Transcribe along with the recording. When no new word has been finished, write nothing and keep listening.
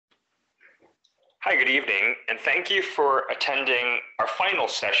Hi, good evening, and thank you for attending our final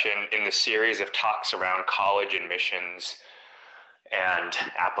session in the series of talks around college admissions and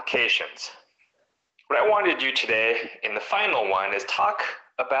applications. What I wanted to do today in the final one is talk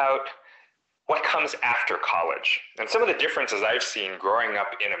about what comes after college and some of the differences I've seen growing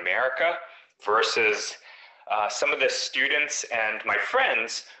up in America versus some of the students and my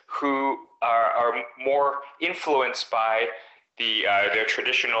friends who are more influenced by their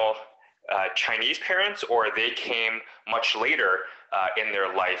traditional Chinese parents, or they came much later in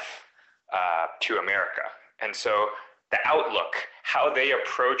their life to America. And so the outlook, how they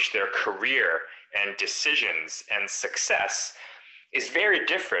approach their career and decisions and success is very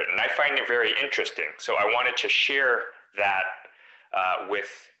different, and I find it very interesting. So I wanted to share that with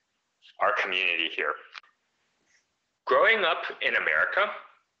our community here. Growing up in America,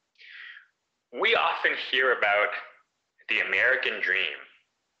 we often hear about the American dream,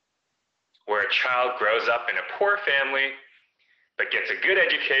 where a child grows up in a poor family, but gets a good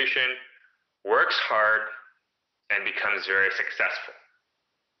education, works hard, and becomes very successful,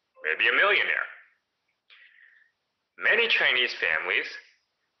 maybe a millionaire. Many Chinese families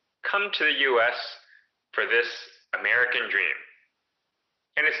come to the US for this American dream.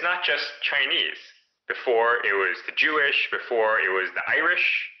 And it's not just Chinese. Before it was the Jewish, before it was the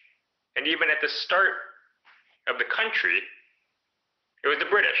Irish, and even at the start of the country, it was the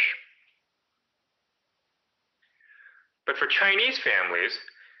British. But for Chinese families,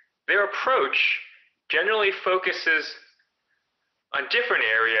 their approach generally focuses on different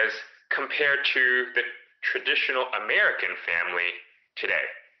areas compared to the traditional American family today.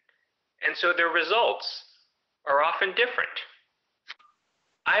 And so their results are often different.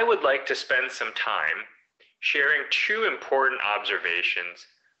 I would like to spend some time sharing two important observations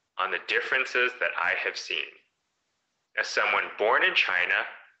on the differences that I have seen as someone born in China,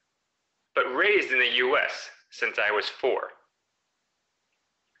 but raised in the US since I was 4.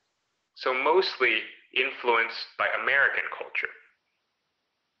 So mostly influenced by American culture.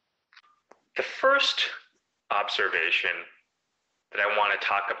 The first observation that I want to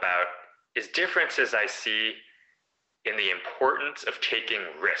talk about is differences I see in the importance of taking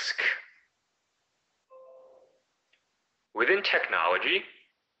risk. Within technology,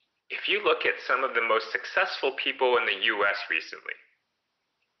 if you look at some of the most successful people in the US recently,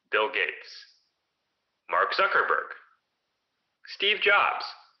 Bill Gates, Mark Zuckerberg, Steve Jobs,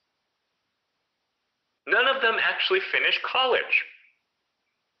 none of them actually finished college.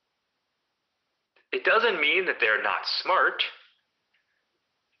 It doesn't mean that they're not smart.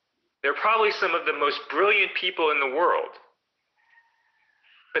 They're probably some of the most brilliant people in the world.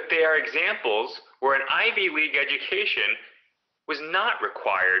 But they are examples where an Ivy League education was not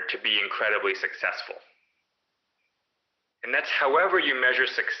required to be incredibly successful. And that's however you measure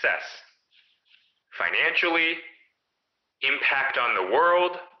success. Financially, impact on the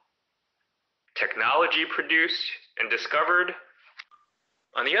world, technology produced and discovered.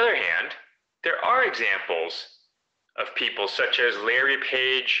 On the other hand, there are examples of people such as Larry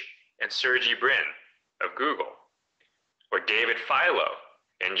Page and Sergey Brin of Google, or David Filo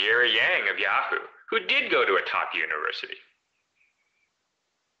and Jerry Yang of Yahoo, who did go to a top university.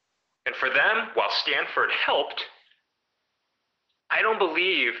 And for them, while Stanford helped, I don't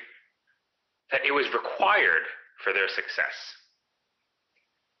believe that it was required for their success.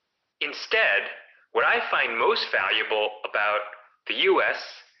 Instead, what I find most valuable about the US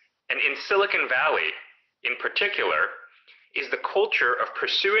and in Silicon Valley in particular is the culture of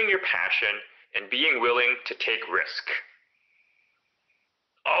pursuing your passion and being willing to take risk.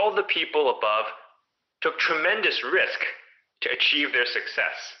 All the people above took tremendous risk to achieve their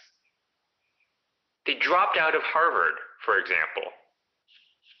success. They dropped out of Harvard, for example,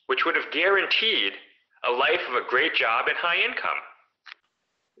 which would have guaranteed a life of a great job and high income.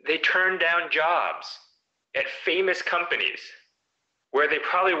 They turned down jobs at famous companies where they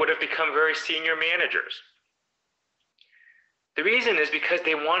probably would have become very senior managers. The reason is because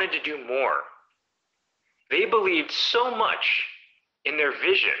they wanted to do more. They believed so much in their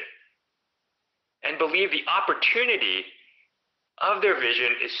vision and believed the opportunity of their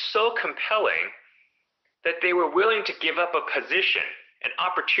vision is so compelling that they were willing to give up a position, an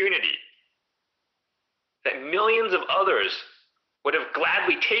opportunity that millions of others would have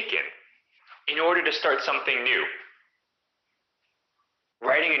gladly taken in order to start something new.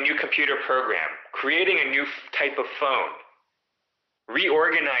 Writing a new computer program, creating a new type of phone,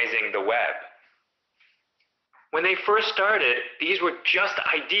 reorganizing the web. When they first started, these were just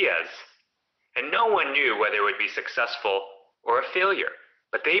ideas, and no one knew whether it would be successful or a failure,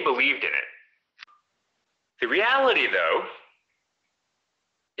 but they believed in it. The reality, though,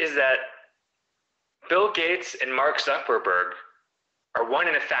 is that Bill Gates and Mark Zuckerberg are 1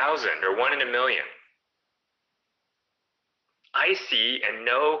 in 1,000 or 1 in a million. I see and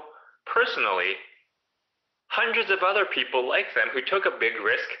know personally hundreds of other people like them who took a big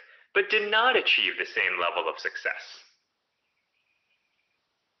risk but did not achieve the same level of success.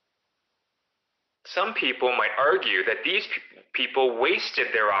 Some people might argue that these people wasted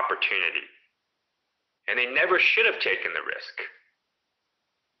their opportunity and they never should have taken the risk.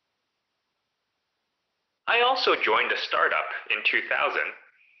 I also joined a startup in 2000,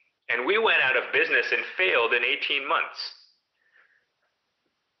 and we went out of business and failed in 18 months.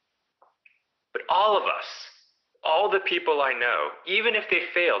 But all of us, all the people I know, even if they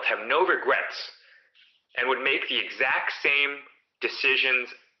failed, have no regrets and would make the exact same decisions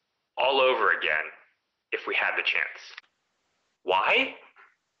all over again if we had the chance. Why?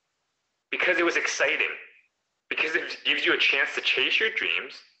 Because it was exciting. Because it gives you a chance to chase your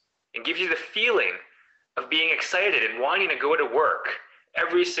dreams and gives you the feeling of being excited and wanting to go to work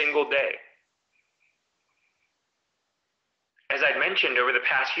every single day. As I'd mentioned over the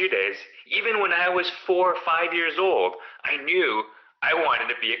past few days, even when I was 4 or 5 years old, I knew I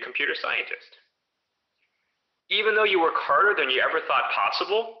wanted to be a computer scientist. Even though you work harder than you ever thought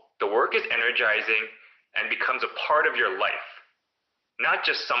possible, the work is energizing and becomes a part of your life, not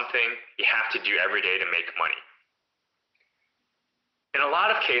just something you have to do every day to make money. In a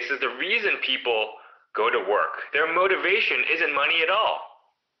lot of cases, the reason people go to work, their motivation isn't money at all,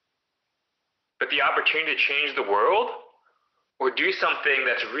 but the opportunity to change the world or do something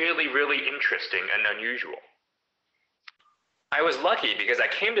that's really, really interesting and unusual. I was lucky because I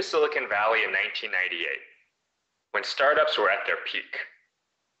came to Silicon Valley in 1998, when startups were at their peak.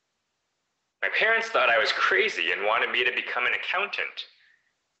 My parents thought I was crazy and wanted me to become an accountant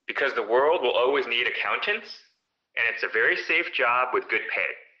because the world will always need accountants, and it's a very safe job with good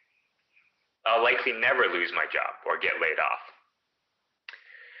pay. I'll likely never lose my job or get laid off.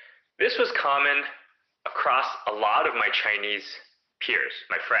 This was common across a lot of my Chinese peers,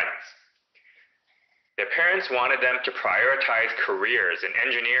 my friends. Their parents wanted them to prioritize careers in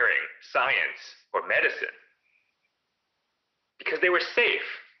engineering, science, or medicine because they were safe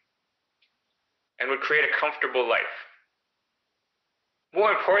and would create a comfortable life.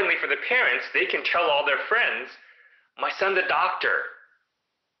 More importantly for the parents, they can tell all their friends, my son's a doctor,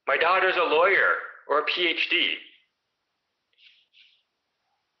 my daughter's a lawyer or a PhD.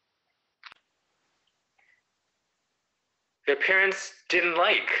 Their parents didn't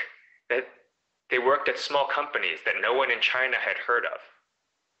like that they worked at small companies that no one in China had heard of.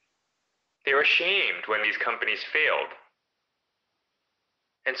 They were ashamed when these companies failed.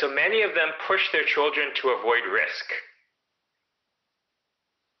 And so many of them pushed their children to avoid risk,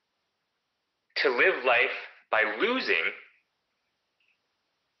 to live life by losing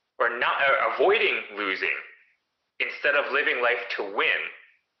or avoiding losing instead of living life to win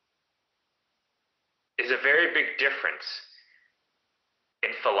is a very big difference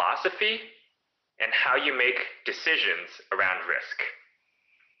in philosophy and how you make decisions around risk.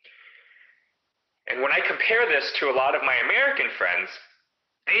 And when I compare this to a lot of my American friends,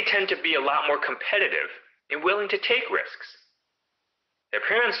 they tend to be a lot more competitive and willing to take risks. Their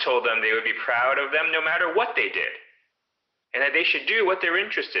parents told them they would be proud of them no matter what they did, and that they should do what they're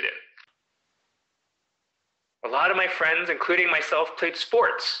interested in. A lot of my friends, including myself, played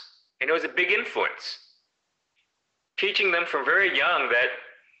sports, and it was a big influence, teaching them from very young that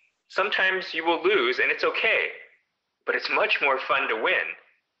sometimes you will lose and it's okay, but it's much more fun to win.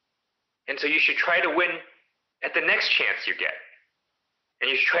 And so you should try to win at the next chance you get. And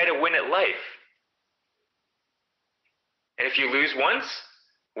you should try to win at life. And if you lose once,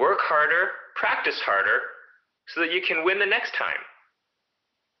 work harder, practice harder, so that you can win the next time.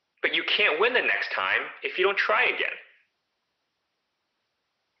 But you can't win the next time if you don't try again.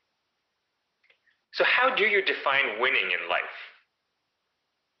 So how do you define winning in life?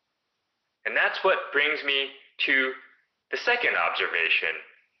 And that's what brings me to the second observation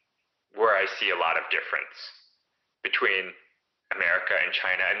where I see a lot of difference between America and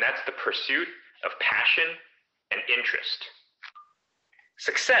China, and that's the pursuit of passion and interest.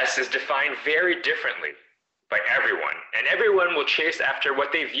 Success is defined very differently by everyone, and everyone will chase after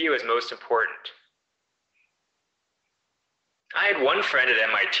what they view as most important. I had one friend at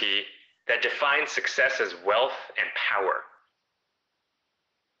MIT that defined success as wealth and power.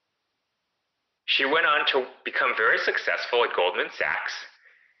 She went on to become very successful at Goldman Sachs,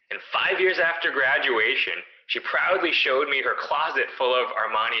 and 5 years after graduation, she proudly showed me her closet full of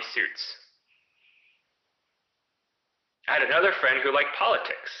Armani suits. I had another friend who liked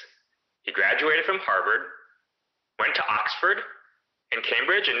politics. He graduated from Harvard, went to Oxford, in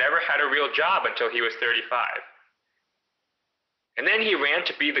Cambridge and never had a real job until he was 35. And then he ran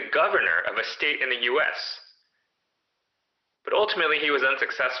to be the governor of a state in the US. But ultimately, he was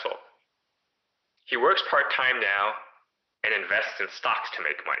unsuccessful. He works part-time now and invests in stocks to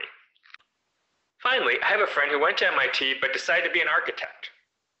make money. Finally, I have a friend who went to MIT but decided to be an architect.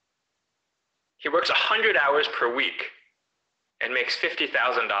 He works 100 hours per week and makes $50,000.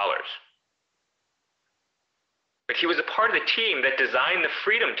 But he was a part of the team that designed the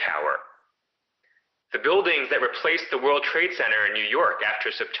Freedom Tower, the buildings that replaced the World Trade Center in New York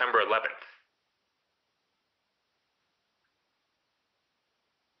after September 11th.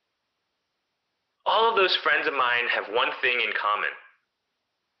 All of those friends of mine have one thing in common.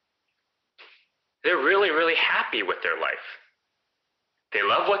 They're really, really happy with their life. They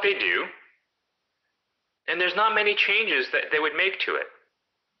love what they do, and there's not many changes that they would make to it.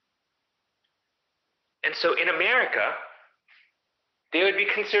 And so in America, they would be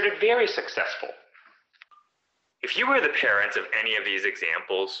considered very successful. If you were the parents of any of these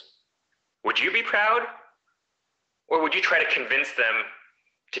examples, would you be proud? Or would you try to convince them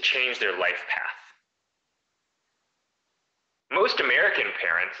to change their life path? Most American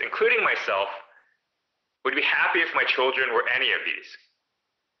parents, including myself, would be happy if my children were any of these.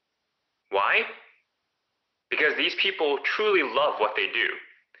 Why? Because these people truly love what they do,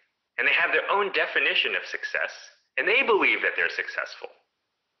 and they have their own definition of success, and they believe that they're successful.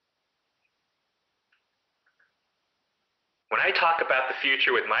 When I talk about the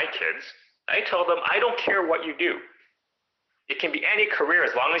future with my kids, I tell them I don't care what you do. It can be any career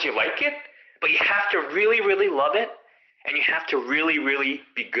as long as you like it, but you have to really, really love it, and you have to really, really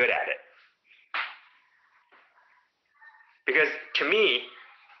be good at it. Because to me,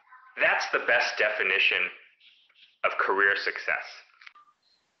 that's the best definition of career success.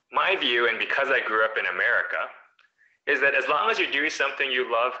 My view, and because I grew up in America, is that as long as you're doing something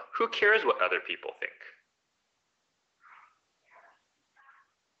you love, who cares what other people think?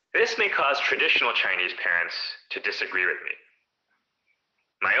 This may cause traditional Chinese parents to disagree with me.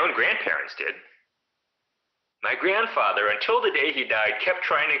 My own grandparents did. My grandfather, until the day he died, kept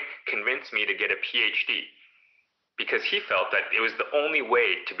trying to convince me to get a PhD because he felt that it was the only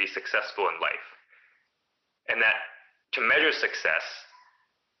way to be successful in life. And that to measure success,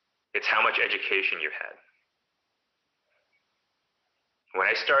 it's how much education you had. When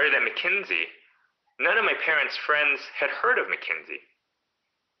I started at McKinsey, none of my parents' friends had heard of McKinsey.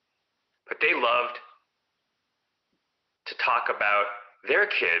 But they loved to talk about their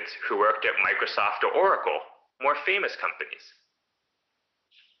kids who worked at Microsoft or Oracle, more famous companies.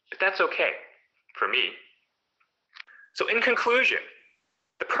 But that's okay for me. So in conclusion,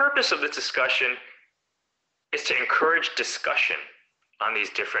 the purpose of this discussion is to encourage discussion on these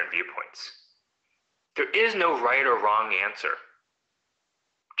different viewpoints. There is no right or wrong answer.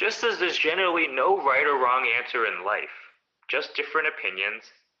 Just as there's generally no right or wrong answer in life, just different opinions,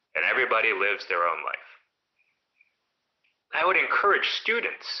 and everybody lives their own life. I would encourage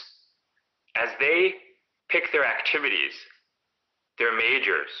students, as they pick their activities, their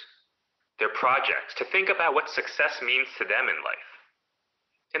majors, their projects, to think about what success means to them in life.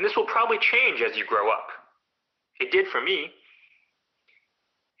 And this will probably change as you grow up. It did for me.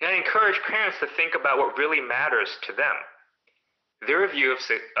 And I encourage parents to think about what really matters to them, their view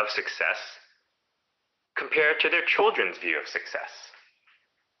of success compared to their children's view of success.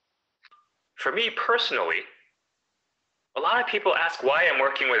 For me personally, a lot of people ask why I'm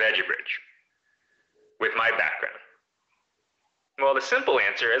working with EduBridge, with my background. Well, the simple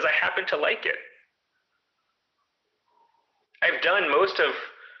answer is I happen to like it. I've done most of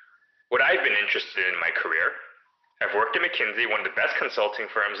what I've been interested in my career. I've worked at McKinsey, one of the best consulting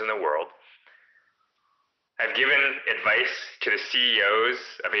firms in the world. I've given advice to the CEOs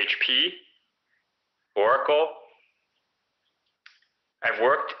of HP, Oracle. I've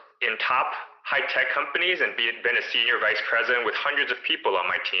worked in top high-tech companies and been a senior vice president with hundreds of people on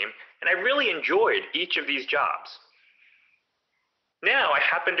my team, and I really enjoyed each of these jobs. Now I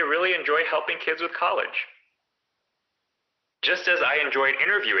happen to really enjoy helping kids with college, just as I enjoyed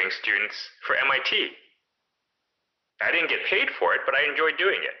interviewing students for MIT. I didn't get paid for it, but I enjoyed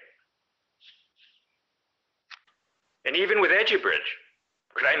doing it. And even with EduBridge,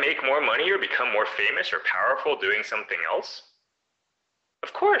 could I make more money or become more famous or powerful doing something else?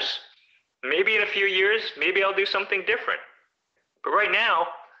 Of course. Maybe in a few years, maybe I'll do something different. But right now,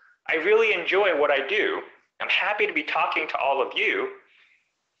 I really enjoy what I do. I'm happy to be talking to all of you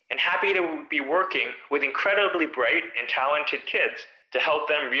and happy to be working with incredibly bright and talented kids to help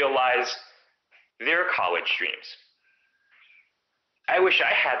them realize their college dreams. I wish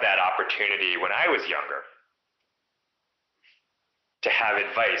I had that opportunity when I was younger. to have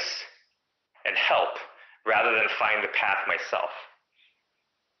advice and help rather than find the path myself.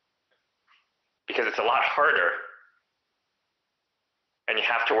 Because it's a lot harder, and you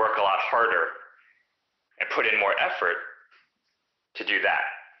have to work a lot harder and put in more effort to do that.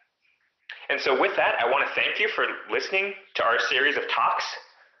 And so with that, I want to thank you for listening to our series of talks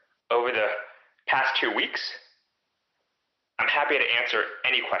over the past 2 weeks. I'm happy to answer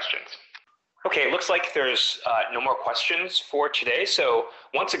any questions. Okay, it looks like there's no more questions for today. So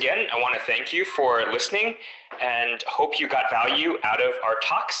once again, I want to thank you for listening and hope you got value out of our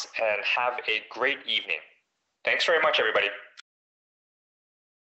talks and have a great evening. Thanks very much, everybody.